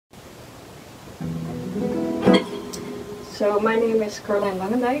So my name is Karlijn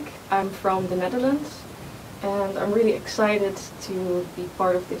Langendijk. I'm from the Netherlands, and I'm really excited to be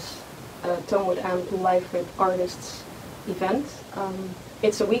part of this Tonewood-Amp Live with Artists event.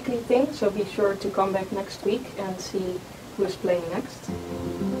 It's a weekly thing, so be sure to come back next week and see who's playing next.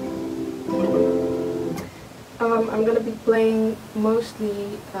 I'm going to be playing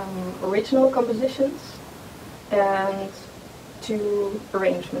mostly original compositions and 2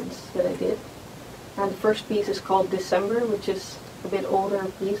 arrangements that I did. And the first piece is called December, which is a bit older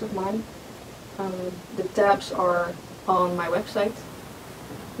piece of mine. The tabs are on my website.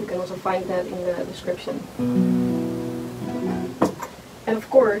 You can also find that in the description. And of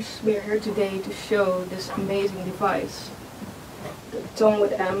course, we are here today to show this amazing device, the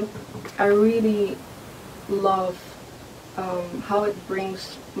Tonewood-Amp. I really love how it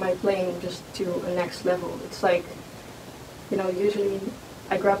brings my playing just to a next level. It's like, you know, usually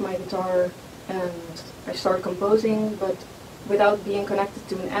I grab my guitar and I start composing, but without being connected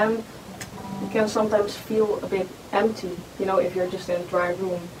to an amp, you can sometimes feel a bit empty, you know, if you're just in a dry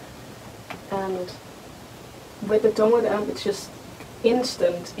room. And with the Tonewood-Amp, it's just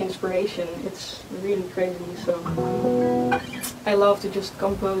instant inspiration. It's really crazy, so I love to just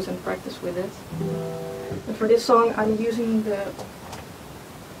compose and practice with it. And for this song, I'm using the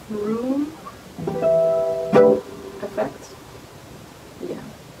room effect. Yeah.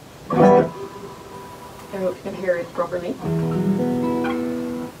 I hope you can hear it properly.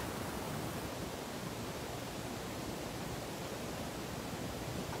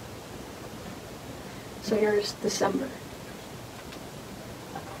 So here's December.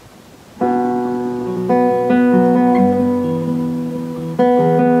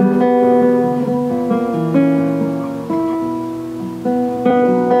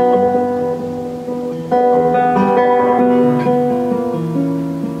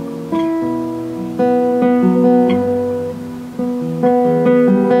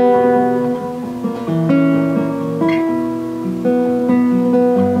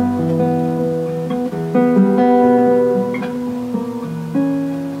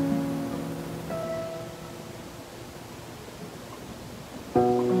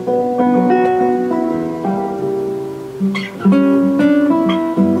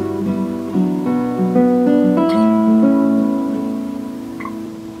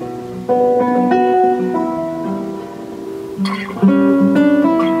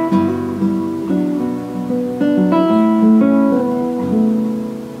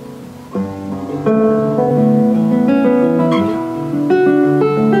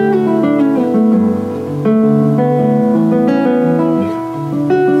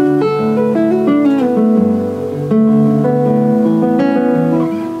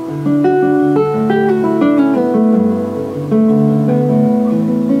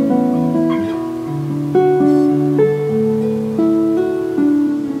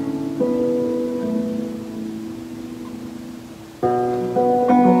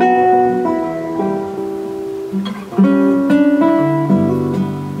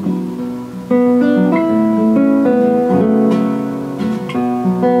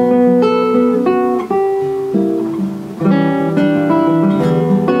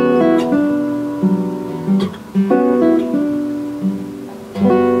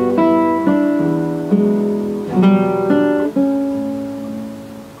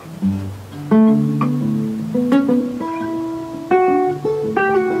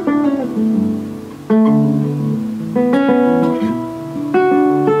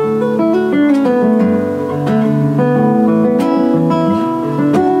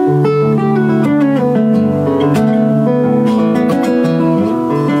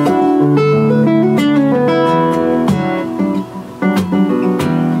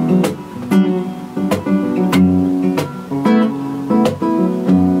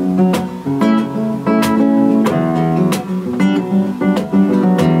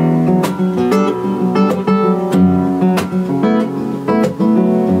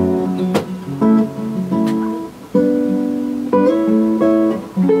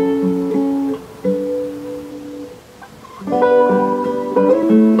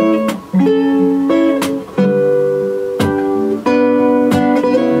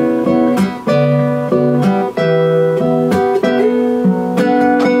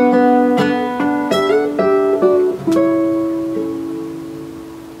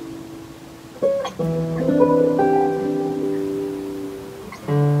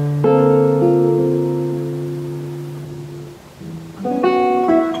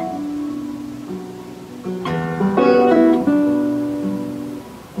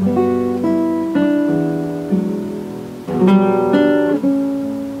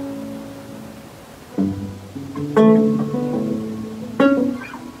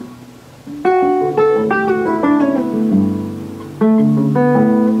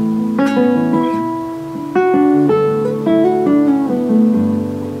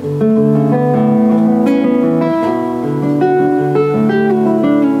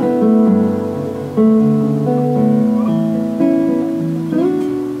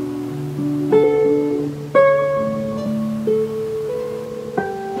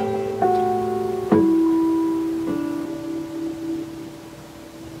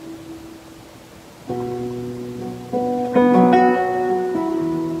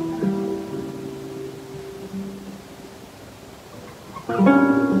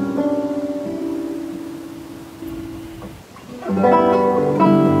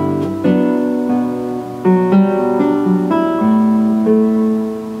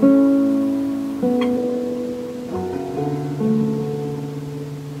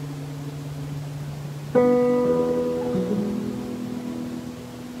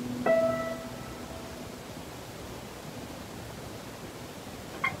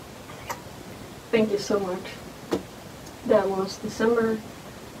 Thank you so much. That was December,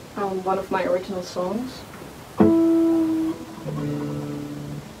 one of my original songs.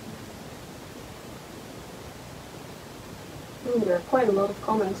 There are quite a lot of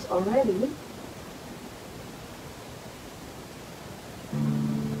comments already.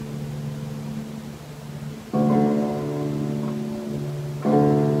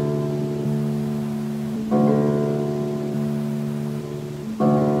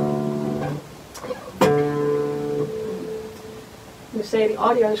 You say the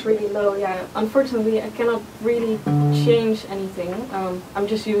audio is really low. Yeah, unfortunately I cannot really change anything. I'm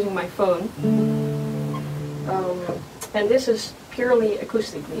just using my phone. And this is purely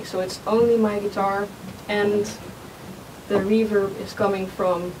acoustically, so it's only my guitar, and the reverb is coming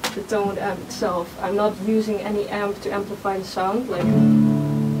from the Tonewood-Amp itself. I'm not using any amp to amplify the sound. Like,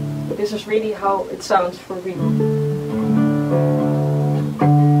 this is really how it sounds for real.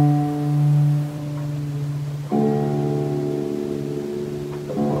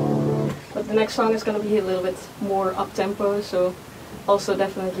 But the next song is going to be a little bit more up-tempo, so also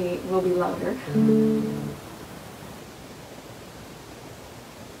definitely will be louder.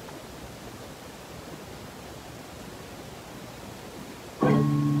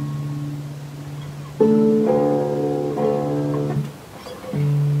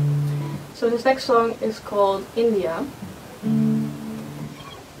 So this next song is called India,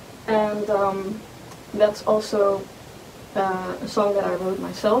 and that's also a song that I wrote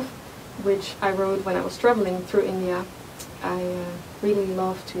myself, which I wrote when I was traveling through India. I really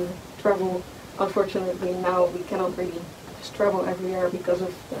love to travel. Unfortunately now we cannot really just travel everywhere because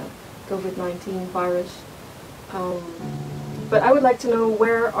of the COVID-19 virus. But I would like to know,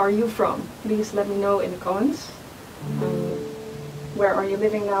 where are you from? Please let me know in the comments. Where are you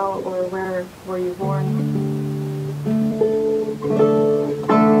living now, or where were you born?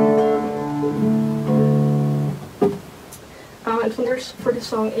 And for the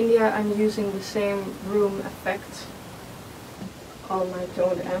song India, I'm using the same room effect on my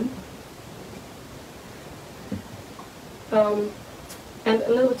Tonewood-Amp. And a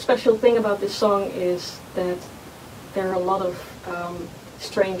little bit special thing about this song is that there are a lot of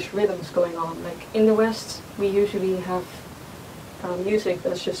strange rhythms going on. Like in the West, we usually have music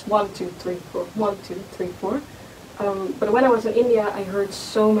that's just 1, 2, 3, 4, 1, 2, 3, 4. But when I was in India, I heard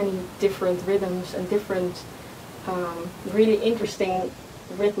so many different rhythms and different really interesting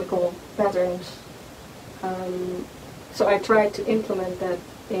rhythmical patterns. So I tried to implement that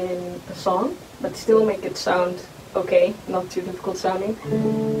in a song, but still make it sound okay, not too difficult sounding.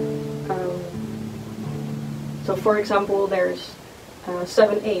 So for example, there's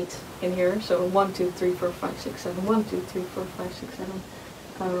 7, 8 in here, so 1, 2, 3, 4, 5, 6, 7, 1, 2, 3, 4, 5, 6, 7,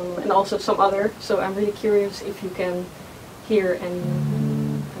 and also some other. So I'm really curious if you can hear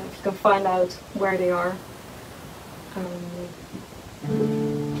and if you can find out where they are.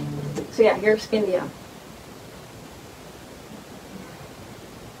 So yeah, here's India.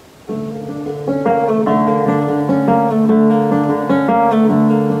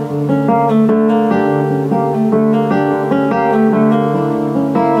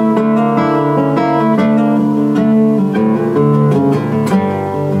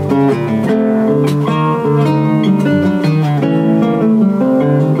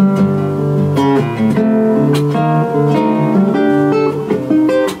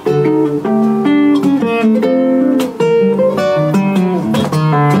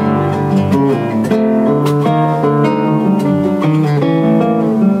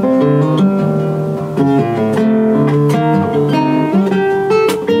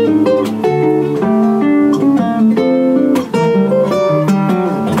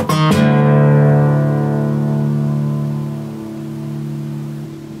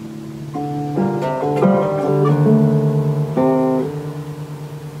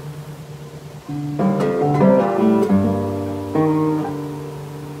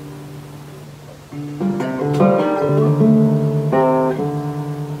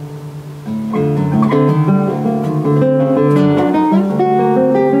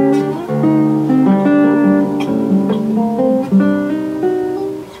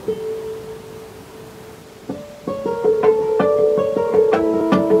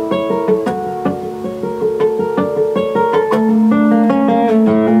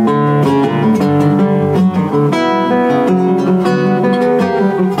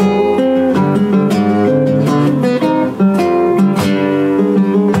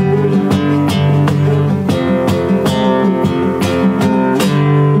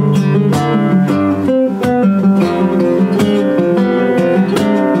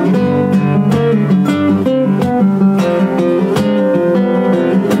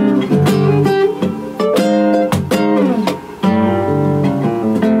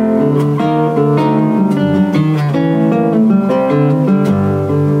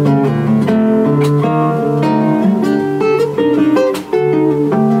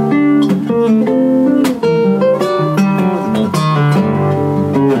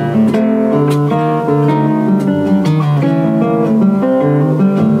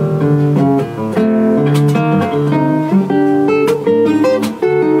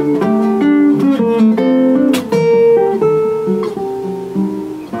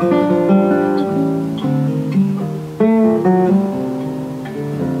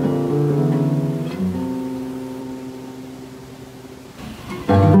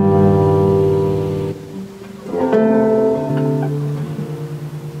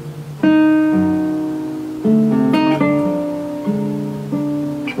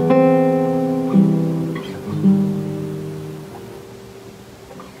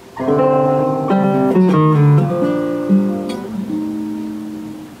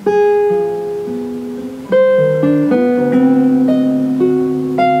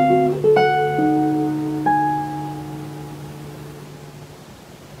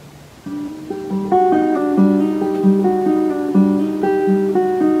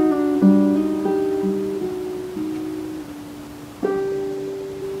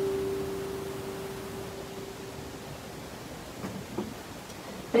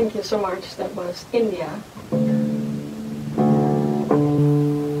 so much, that was India.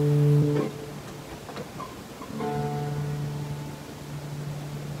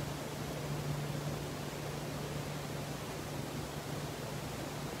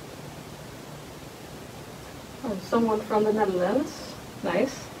 Oh, someone from the Netherlands,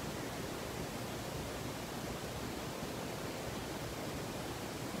 nice.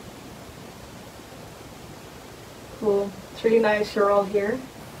 Cool, it's really nice you're all here.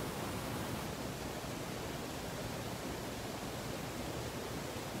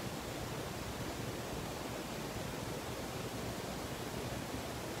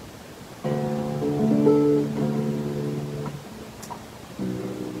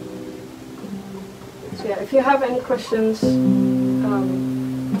 So yeah, if you have any questions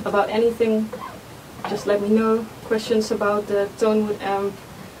about anything, just let me know. Questions about the Tonewood-Amp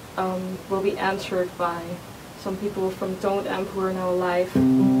will be answered by some people from Tonewood-Amp who are now alive.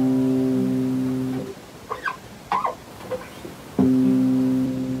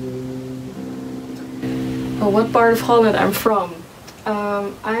 Oh, what part of Holland I'm from?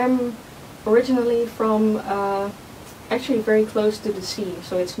 I am originally from actually very close to the sea,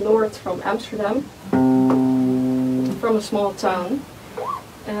 so it's north from Amsterdam, from a small town.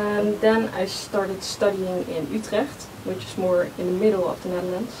 And then I started studying in Utrecht, which is more in the middle of the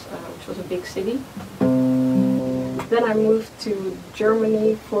Netherlands, which was a big city. Then I moved to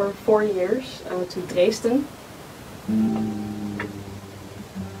Germany for 4 years, to Dresden.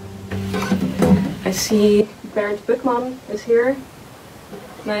 I see Bernd Buckman is here.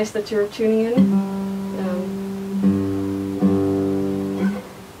 Nice that you're tuning in.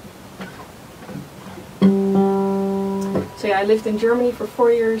 So yeah, I lived in Germany for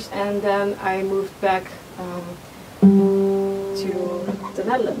 4 years, and then I moved back to the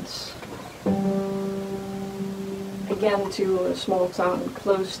Netherlands. Again, to a small town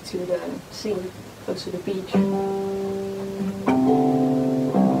close to the sea, close to the beach.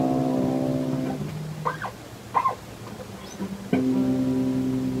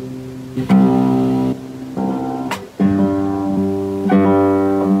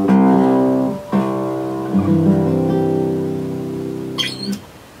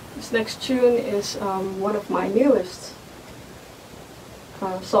 This next tune is one of my newest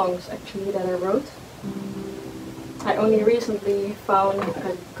songs, actually, that I wrote. I only recently found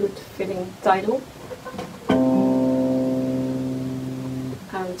a good fitting title,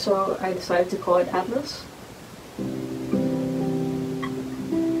 and so I decided to call it Atlas.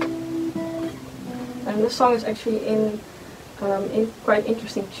 And this song is actually in quite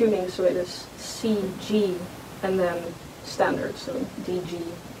interesting tuning, so it is C, G, and then standard, so D, G,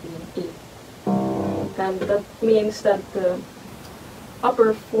 E, E. And that means that the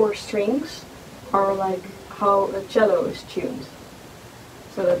upper 4 strings are like how a cello is tuned.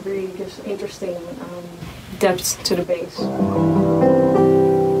 So that really gives interesting depth to the bass.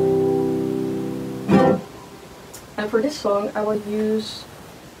 And for this song I will use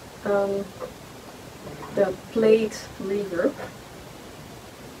the plate reverb.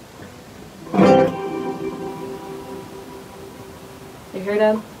 You hear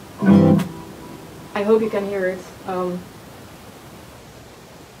that? I hope you can hear it.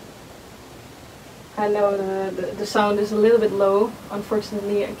 I know the sound is a little bit low.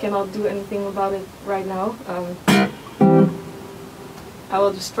 Unfortunately, I cannot do anything about it right now. I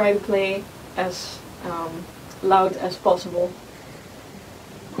will just try to play as loud as possible.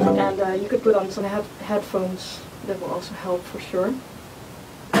 And you could put on some headphones, that will also help for sure.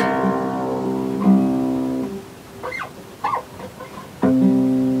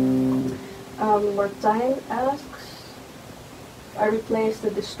 Martijn asks if I replace the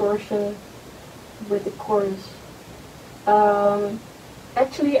distortion with the chorus.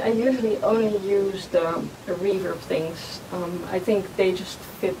 Actually, I usually only use the reverb things. I think they just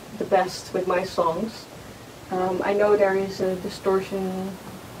fit the best with my songs. I know there is a distortion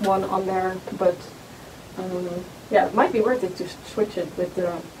one on there, but yeah, it might be worth it to switch it with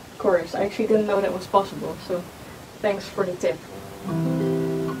the chorus. I actually didn't know that was possible, so thanks for the tip.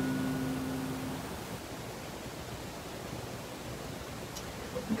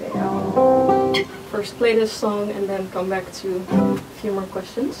 Okay, I'll first play this song and then come back to a few more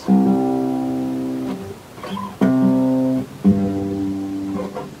questions.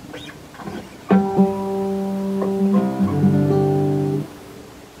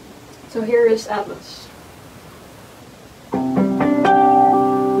 So here is Atlas.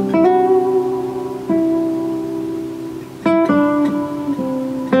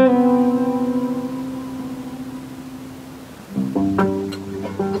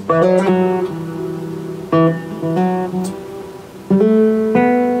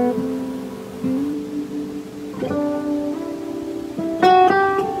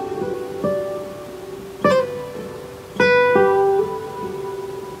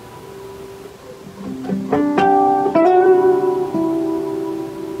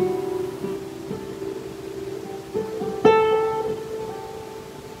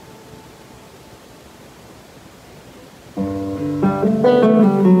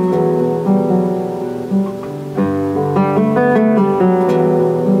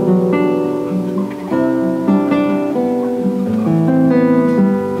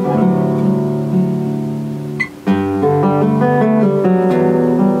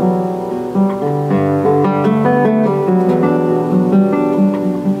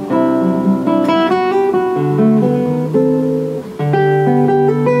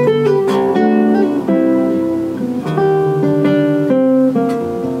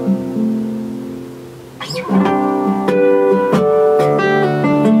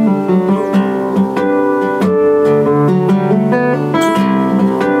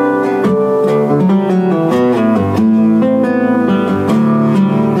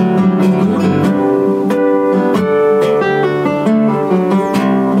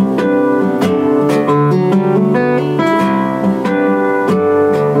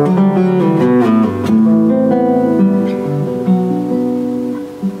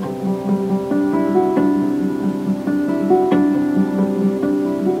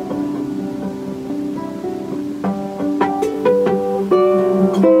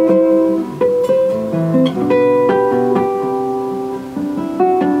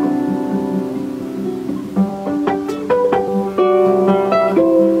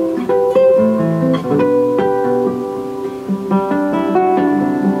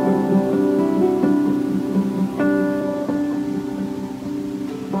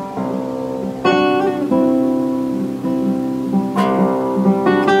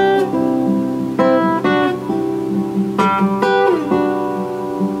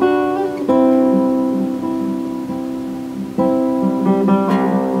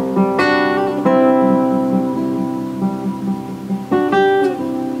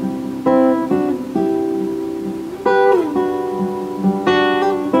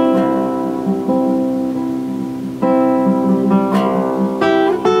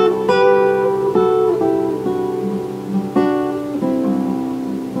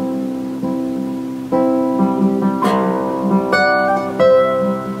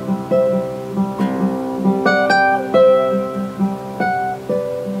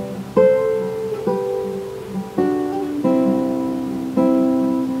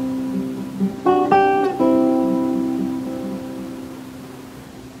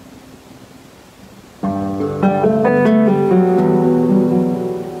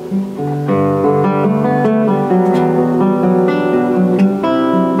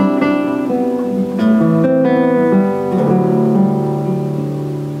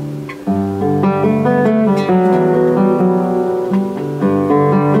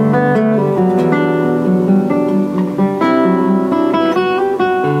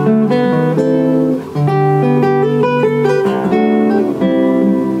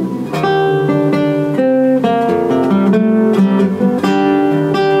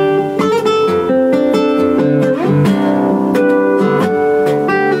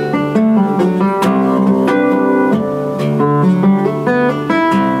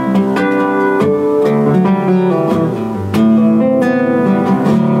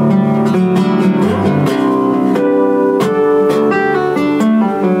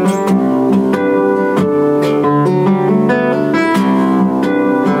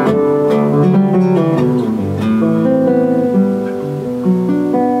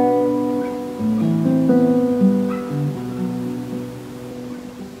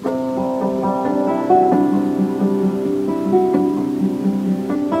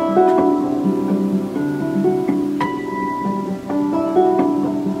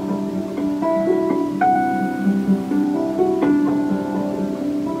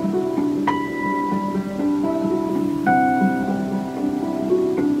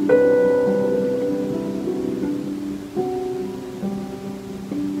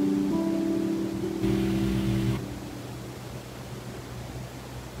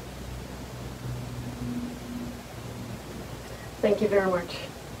 Thank you very much.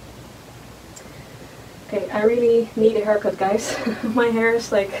 Okay, I really need a haircut, guys. My hair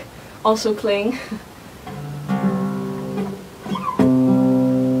is like also playing.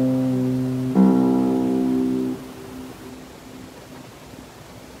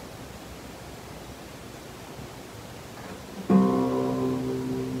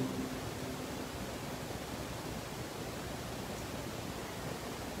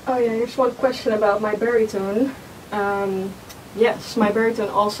 Oh yeah, here's one question about my baritone. Yes, my baritone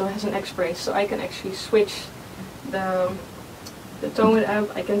also has an X-brace, so I can actually switch the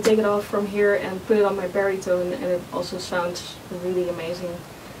Tonewood-Amp. I can take it off from here and put it on my baritone, and it also sounds really amazing.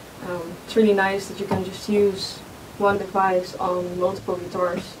 It's really nice that you can just use one device on multiple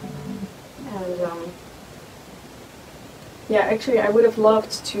guitars. And Yeah, actually I would have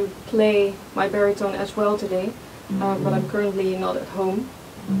loved to play my baritone as well today, but I'm currently not at home.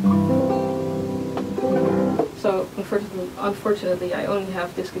 So unfortunately I only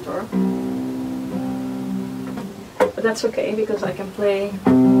have this guitar. But that's okay, because I can play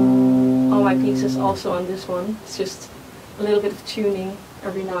all my pieces also on this one. It's just a little bit of tuning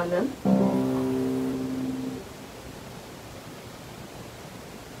every now and then.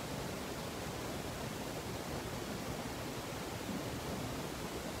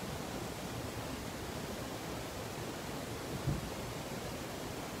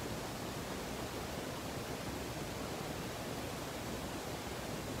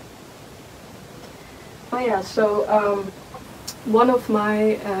 Oh yeah, so one of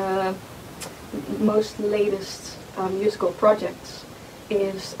my most latest musical projects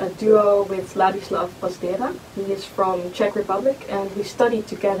is a duo with Ladislav Pazdera. He is from Czech Republic, and we studied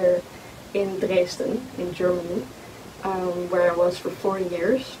together in Dresden, in Germany, where I was for 4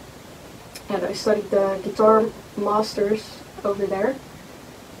 years. And I studied the guitar masters over there,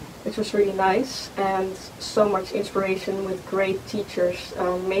 which was really nice, and so much inspiration with great teachers.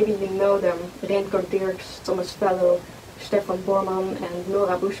 Maybe you know them: Renko Dirks, Thomas Fellow, Stefan Bormann and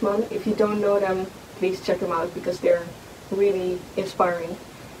Nora Buschmann. If you don't know them, please check them out, because they're really inspiring.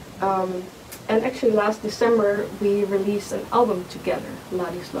 And actually last December we released an album together,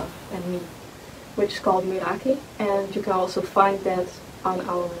 Ladislav and me, which is called Miraki, and you can also find that on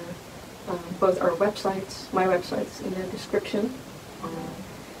our both our websites, my websites, in the description.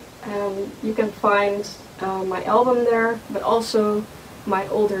 You can find my album there, but also my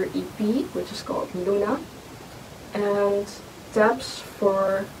older EP, which is called Luna, and tabs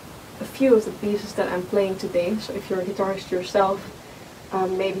for a few of the pieces that I'm playing today. So if you're a guitarist yourself,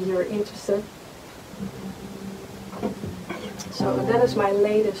 maybe you're interested. So that is my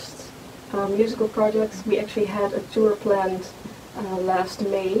latest musical project. We actually had a tour planned last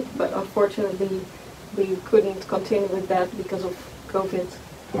May, but unfortunately we couldn't continue with that because of COVID.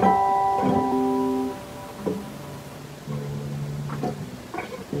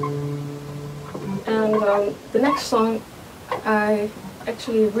 And the next song I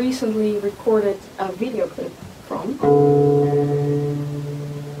actually recently recorded a video clip from,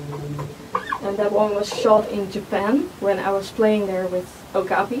 and that one was shot in Japan when I was playing there with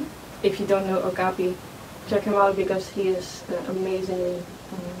Okapi. If you don't know Okapi, check him out, because he is an amazingly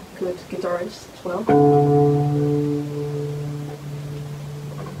good guitarist as well.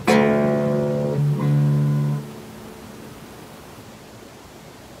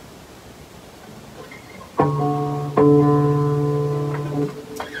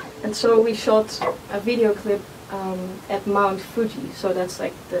 And so we shot a video clip at Mount Fuji, so that's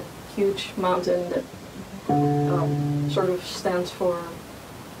like the huge mountain that sort of stands for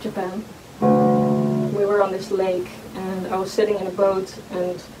Japan. We were on this lake, and I was sitting in a boat,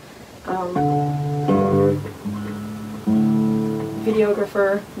 and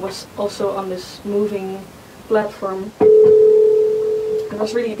videographer was also on this moving platform. It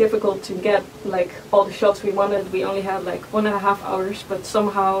was really difficult to get like all the shots we wanted. We only had like 1.5 hours, but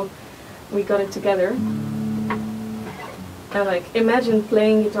somehow we got it together. And like, imagine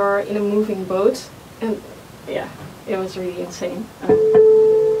playing guitar in a moving boat, and yeah, it was really insane.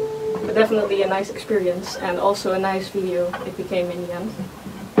 But definitely a nice experience, and also a nice video it became in the end.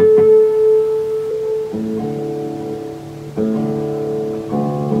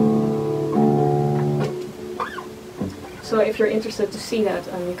 So if you're interested to see that,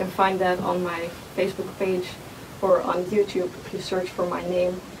 you can find that on my Facebook page or on YouTube if you search for my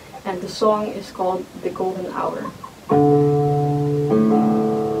name. And the song is called The Golden Hour.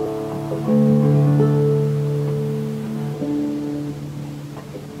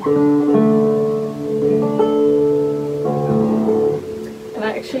 And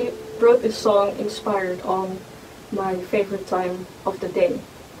I actually wrote this song inspired on my favorite time of the day.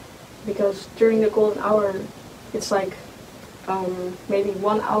 Because during the golden hour, it's like maybe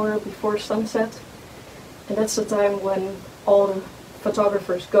 1 hour before sunset, and that's the time when all the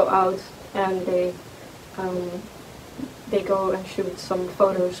photographers go out and they go and shoot some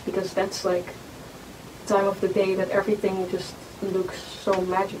photos, because that's like the time of the day that everything just looks so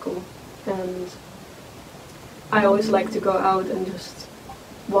magical. And I always like to go out and just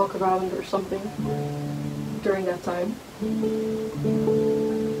walk around or something during that time,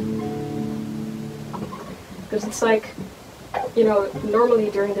 because it's like, you know, normally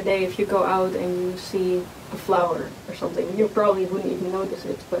during the day if you go out and you see a flower or something, you probably wouldn't even notice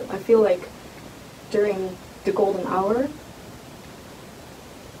it, but I feel like during the golden hour,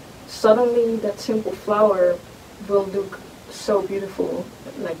 suddenly that simple flower will look so beautiful,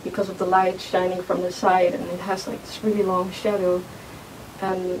 like because because of the light shining from the side, and it has like this really long shadow,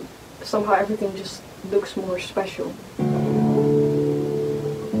 and somehow everything just looks more special.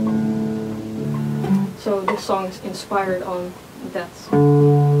 So this song is inspired on that.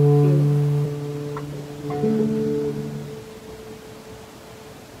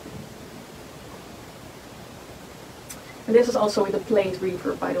 And this is also with a played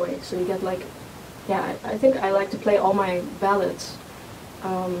reverb, by the way, so you get like, yeah, I think I like to play all my ballads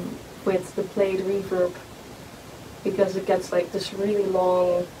with the played reverb, because it gets like this really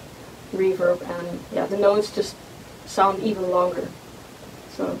long reverb, and yeah, the notes just sound even longer.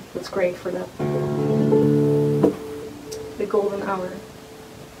 So that's great for that. The golden hour.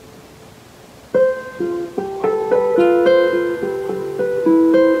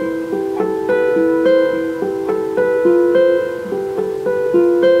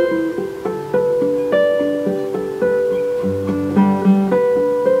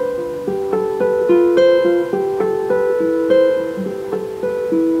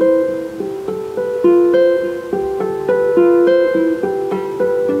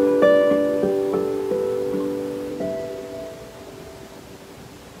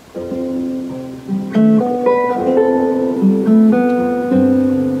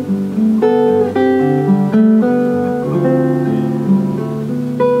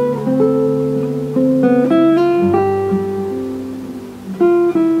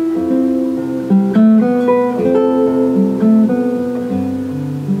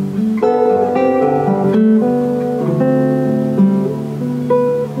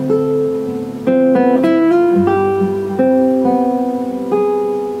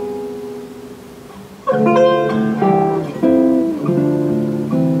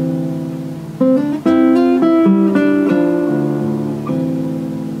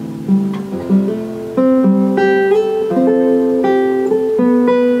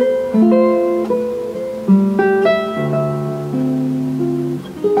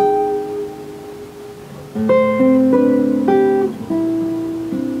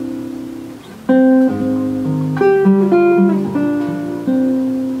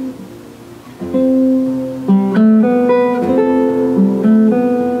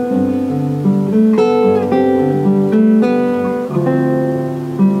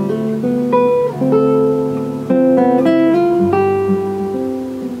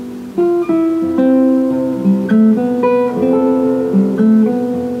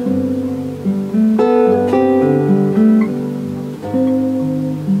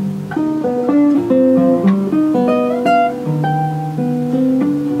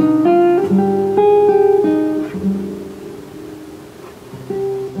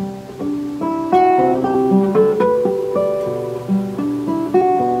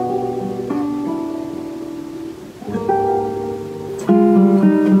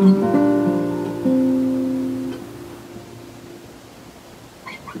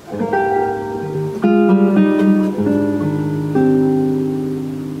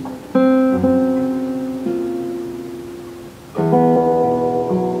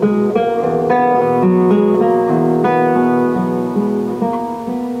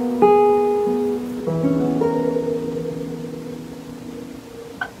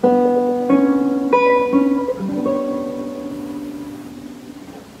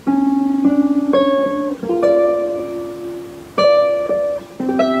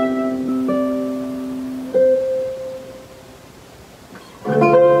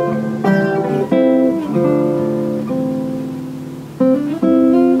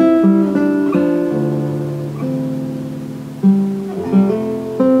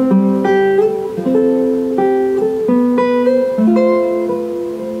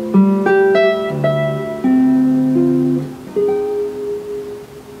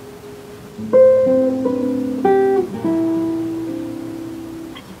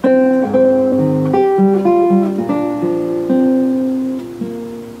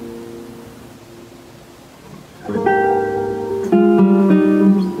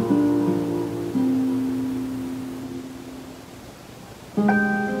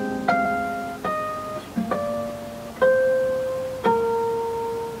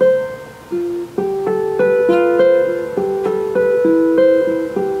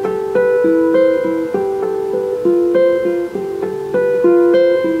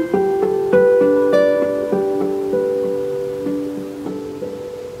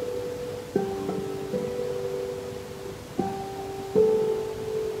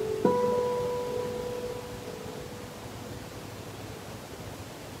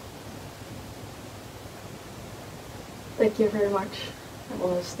 Thank you very much. That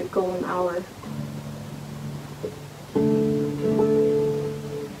was the golden hour.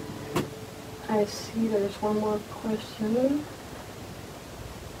 I see there's one more question.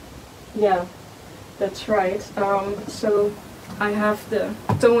 Yeah, that's right. So I have the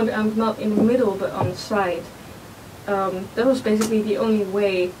Tonewood-Amp not in the middle but on the side. That was basically the only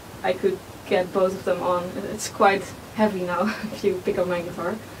way I could get both of them on. It's quite heavy now if you pick up my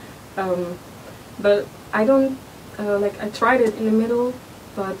guitar. But I don't, I tried it in the middle,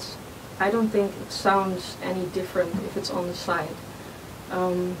 but I don't think it sounds any different if it's on the side.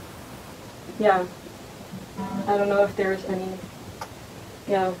 Yeah, I don't know if there's any,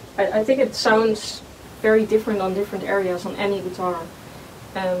 yeah, I think it sounds very different on different areas on any guitar.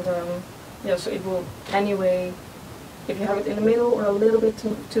 And yeah, so it will anyway, if you have it in the middle or a little bit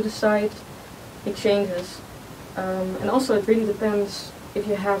to the side, it changes. And also it really depends if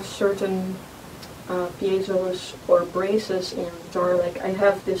you have certain piezos or braces in your guitar. Like I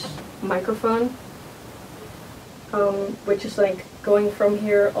have this microphone, which is like going from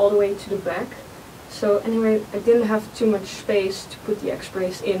here all the way to the back. So anyway, I didn't have too much space to put the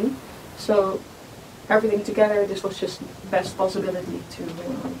X-brace in. So everything together, this was just the best possibility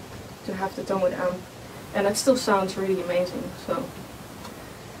to have the Tonewood-Amp. And it still sounds really amazing, so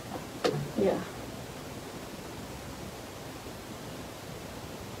yeah.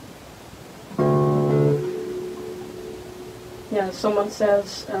 Yeah, someone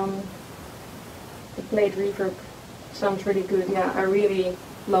says the plate reverb sounds really good. Yeah, I really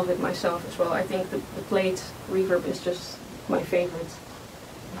love it myself as well. I think the plate reverb is just my favorite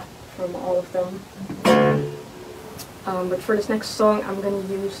from all of them. But for this next song I'm going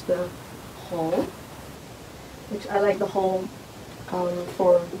to use the hall, which I like the hall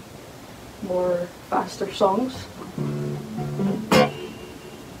for more faster songs.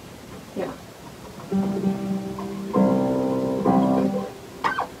 Yeah.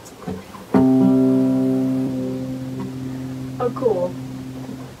 Oh cool.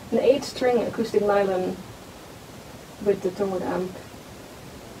 An 8-string acoustic nylon with the Tonewood-Amp.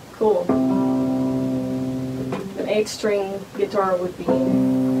 Cool. An 8-string guitar would be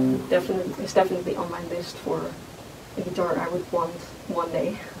definitely on my list for a guitar I would want one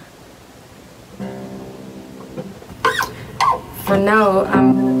day. For now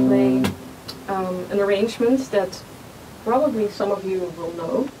I'm gonna play an arrangement that probably some of you will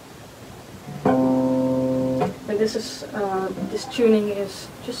know. And this is this tuning is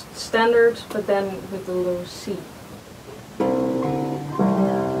just standard, but then with the low C.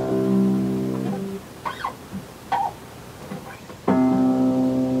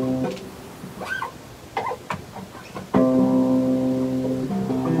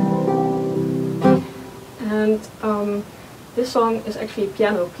 And this song is actually a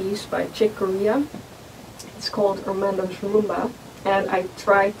piano piece by Chick Corea. It's called Armando's Rumba, and I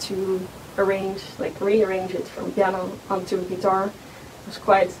tried to rearrange it from piano onto a guitar. It was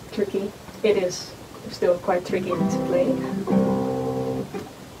quite tricky. It is still quite tricky to play.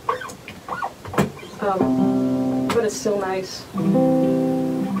 But it's still nice.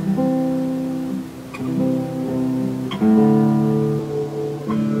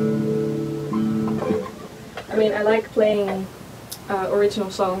 I mean, I like playing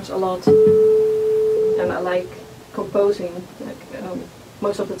original songs a lot, and I like composing.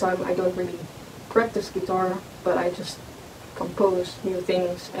 Most of the time I don't really practice guitar, but I just compose new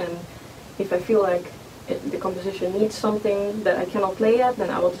things, and if I feel like the composition needs something that I cannot play yet, then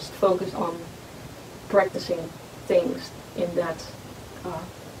I will just focus on practicing things in that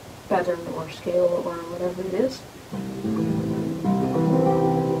pattern or scale or whatever it is.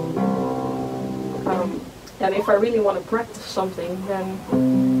 And if I really want to practice something, then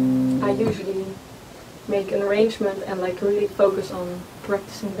I usually make an arrangement and really focus on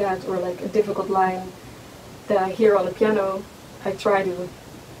practicing that, or a difficult line that I hear on the piano, I try to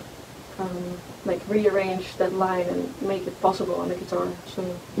rearrange that line and make it possible on the guitar. So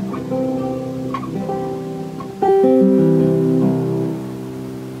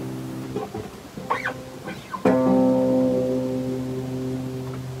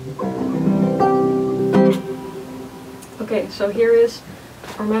okay, so here is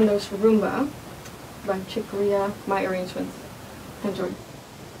Armando's Rumba by Chick Corea, my arrangement. Enjoy.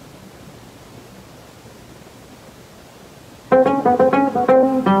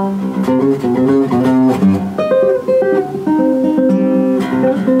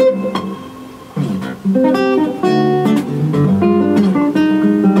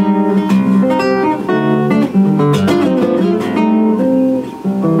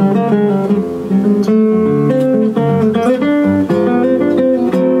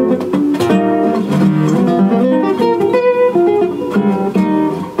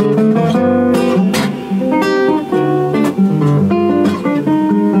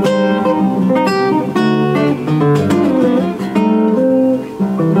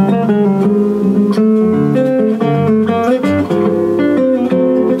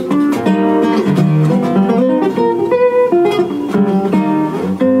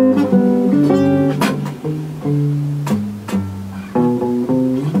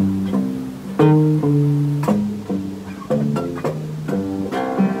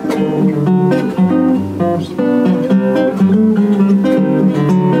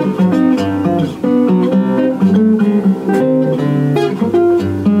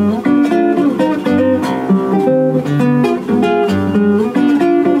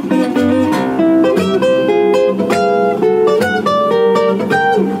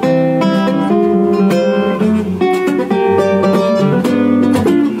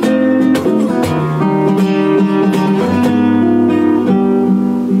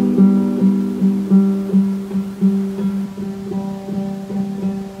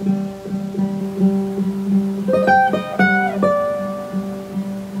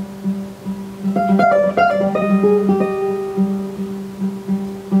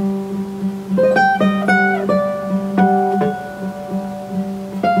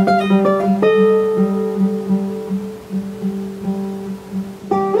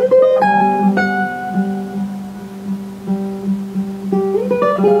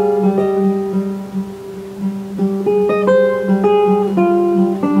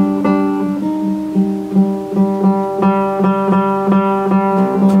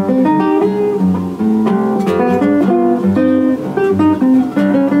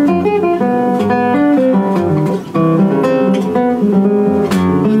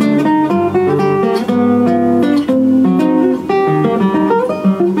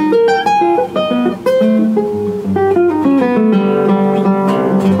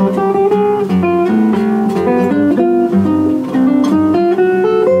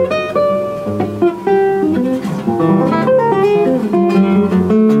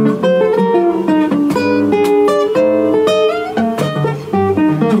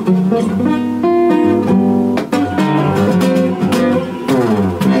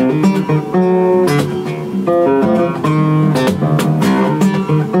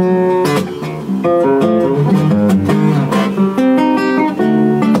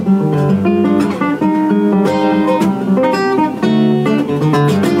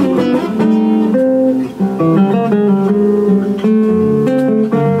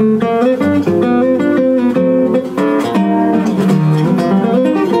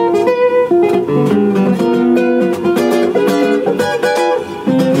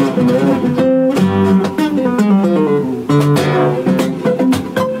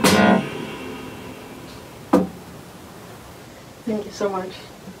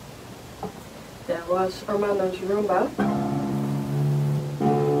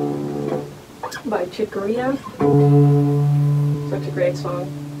 By Chicoria. Such a great song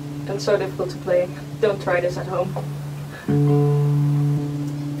and so difficult to play. Don't try this at home.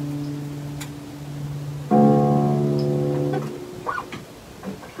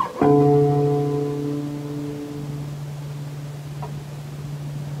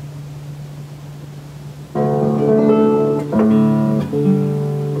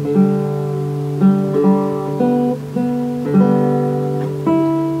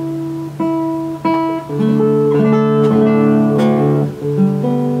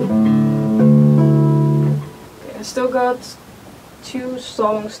 Got 2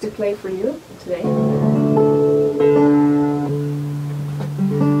 songs to play for you today.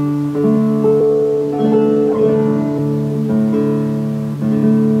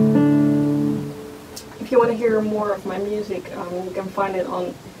 If you want to hear more of my music, you can find it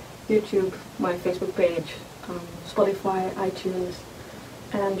on YouTube, my Facebook page, Spotify, iTunes,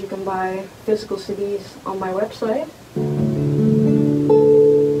 and you can buy physical CDs on my website.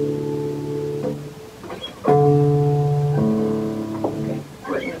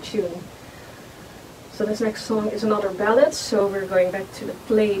 So this next song is another ballad, so we're going back to the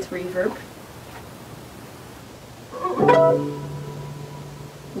played reverb.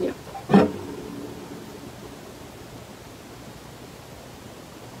 Yeah.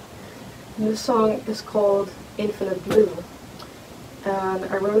 And this song is called Infinite Blue, and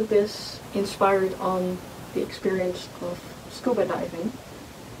I wrote this inspired on the experience of scuba diving,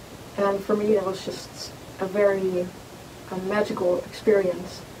 and for me that was just a very magical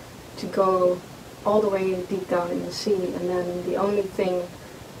experience to go all the way deep down in the sea, and then the only thing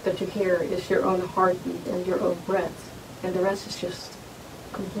that you hear is your own heartbeat and your own breath, and the rest is just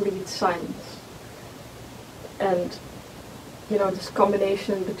complete silence. And you know, this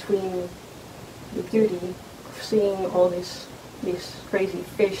combination between the beauty of seeing all these crazy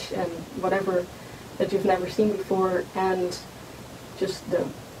fish and whatever that you've never seen before, and just that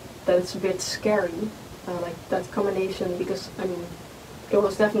it's a bit scary, like that combination, because I mean, it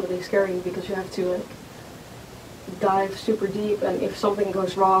was definitely scary because you have to like dive super deep, and if something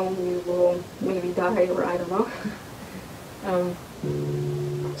goes wrong you will maybe die, or I don't know.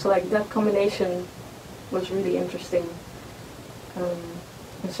 So like that combination was really interesting,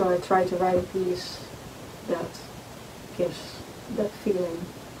 and so I tried to write a piece that gives that feeling,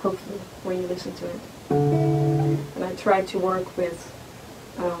 hopefully, when you listen to it. And I tried to work with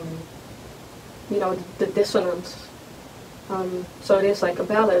you know, the dissonance. So it is like a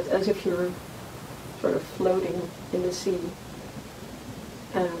ballad, as if you're sort of floating in the sea,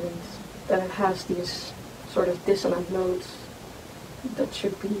 and then it has these sort of dissonant notes that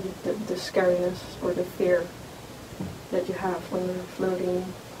should be the scariness or the fear that you have when you're floating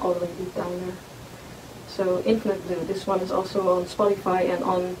all the way deep down there. So Infinite Blue, this one is also on Spotify and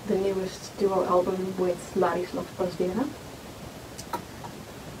on the newest duo album with Ladislav Pasdera.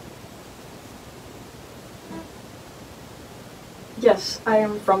 Yes, I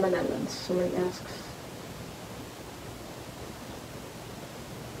am from the Netherlands, somebody asks.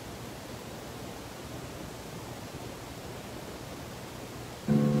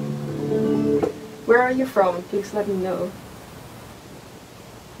 Where are you from? Please let me know.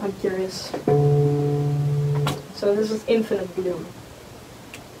 I'm curious. So this is Infinite Bloom.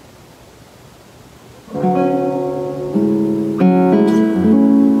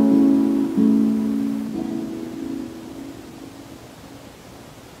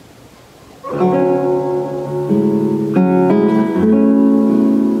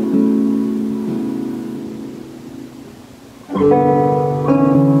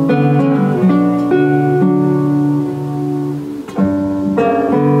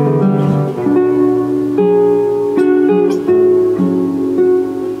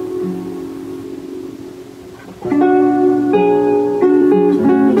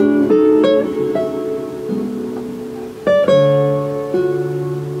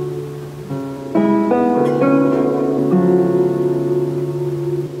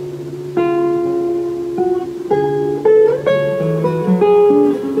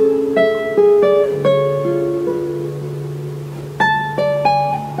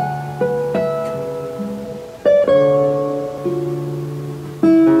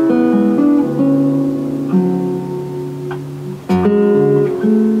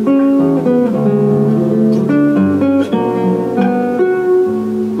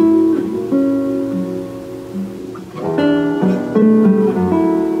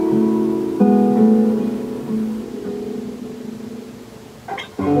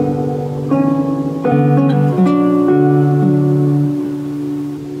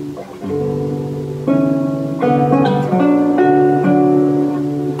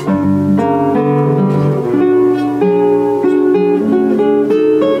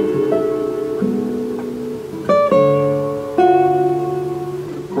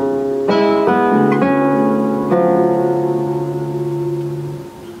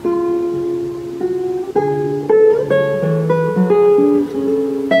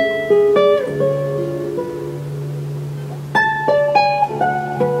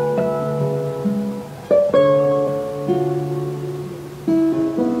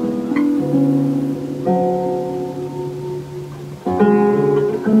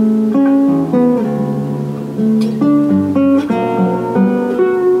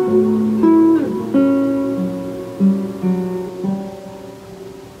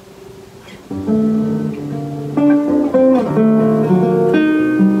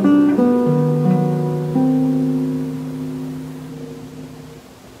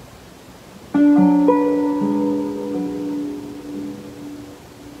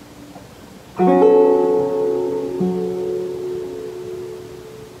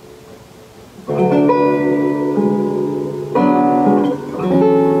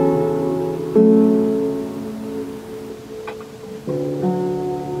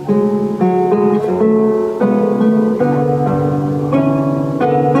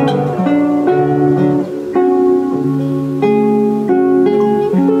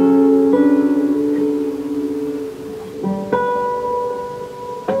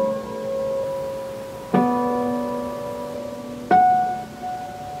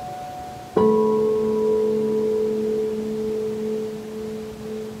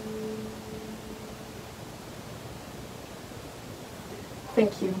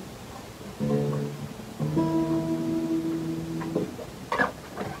 Thank you.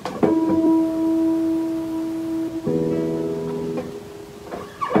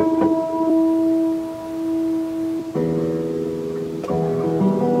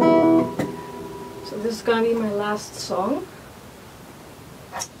 So this is gonna be my last song.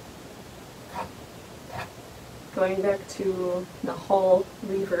 Going back to the hall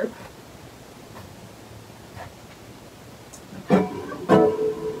reverb.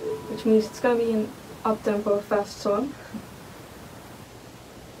 Which means it's gonna be an up-tempo fast song.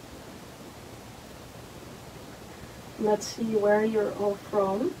 Let's see where you're all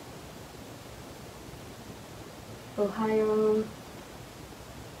from. Ohio,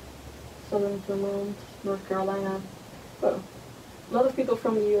 Southern Vermont, North Carolina. Oh, a lot of people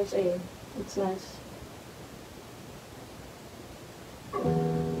from the USA. It's nice.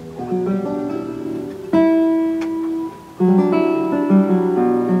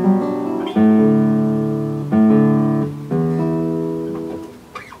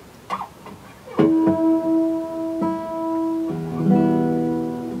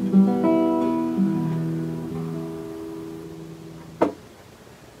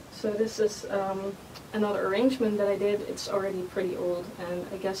 So this is another arrangement that I did. It's already pretty old, and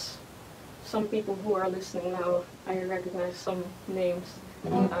I guess some people who are listening now, I recognize some names.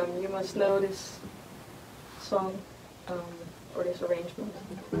 You must know this song or this arrangement.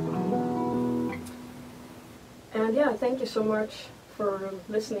 And yeah, thank you so much for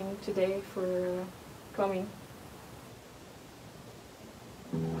listening today, for coming.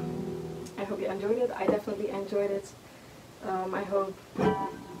 I hope you enjoyed it. I definitely enjoyed it. I hope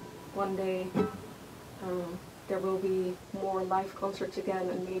one day there will be more live concerts again,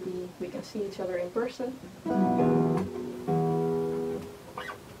 and maybe we can see each other in person.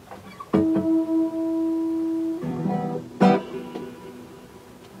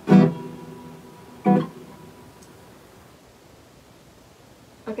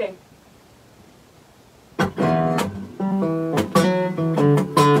 Okay.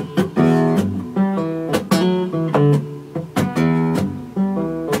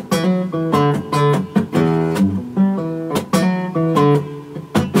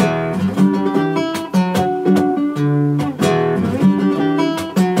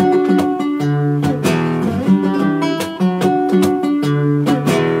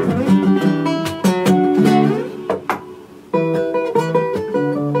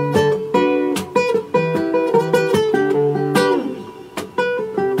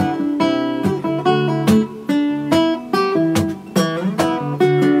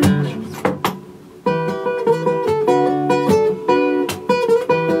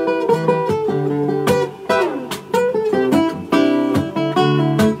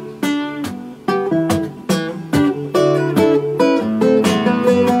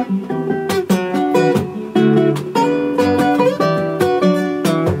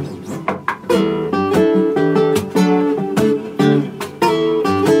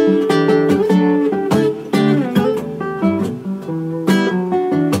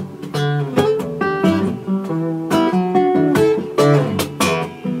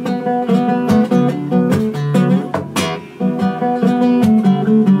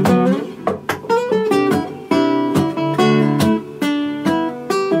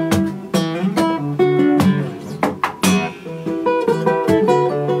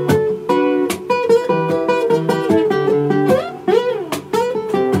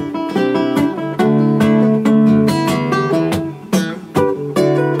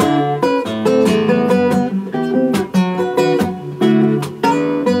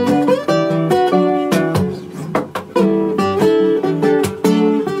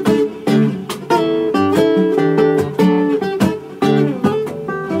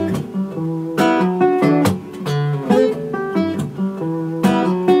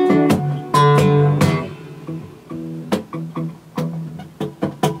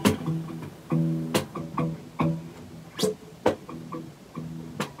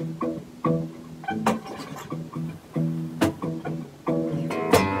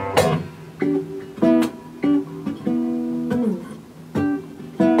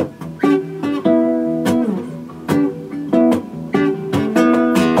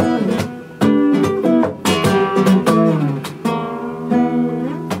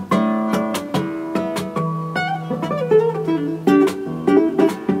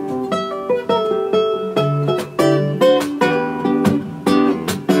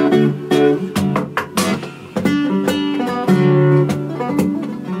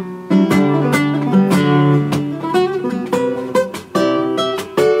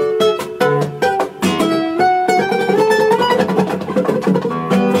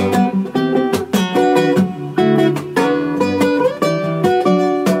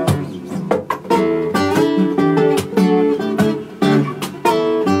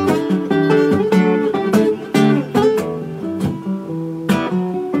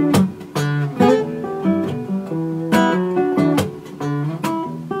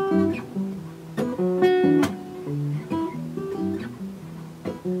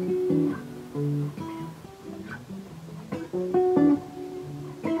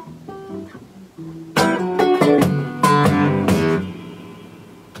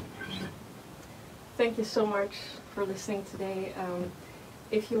 Thank you so much for listening today.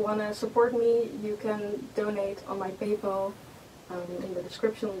 If you want to support me, you can donate on my PayPal in the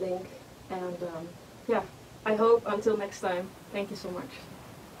description link. And yeah, I hope until next time. Thank you so much.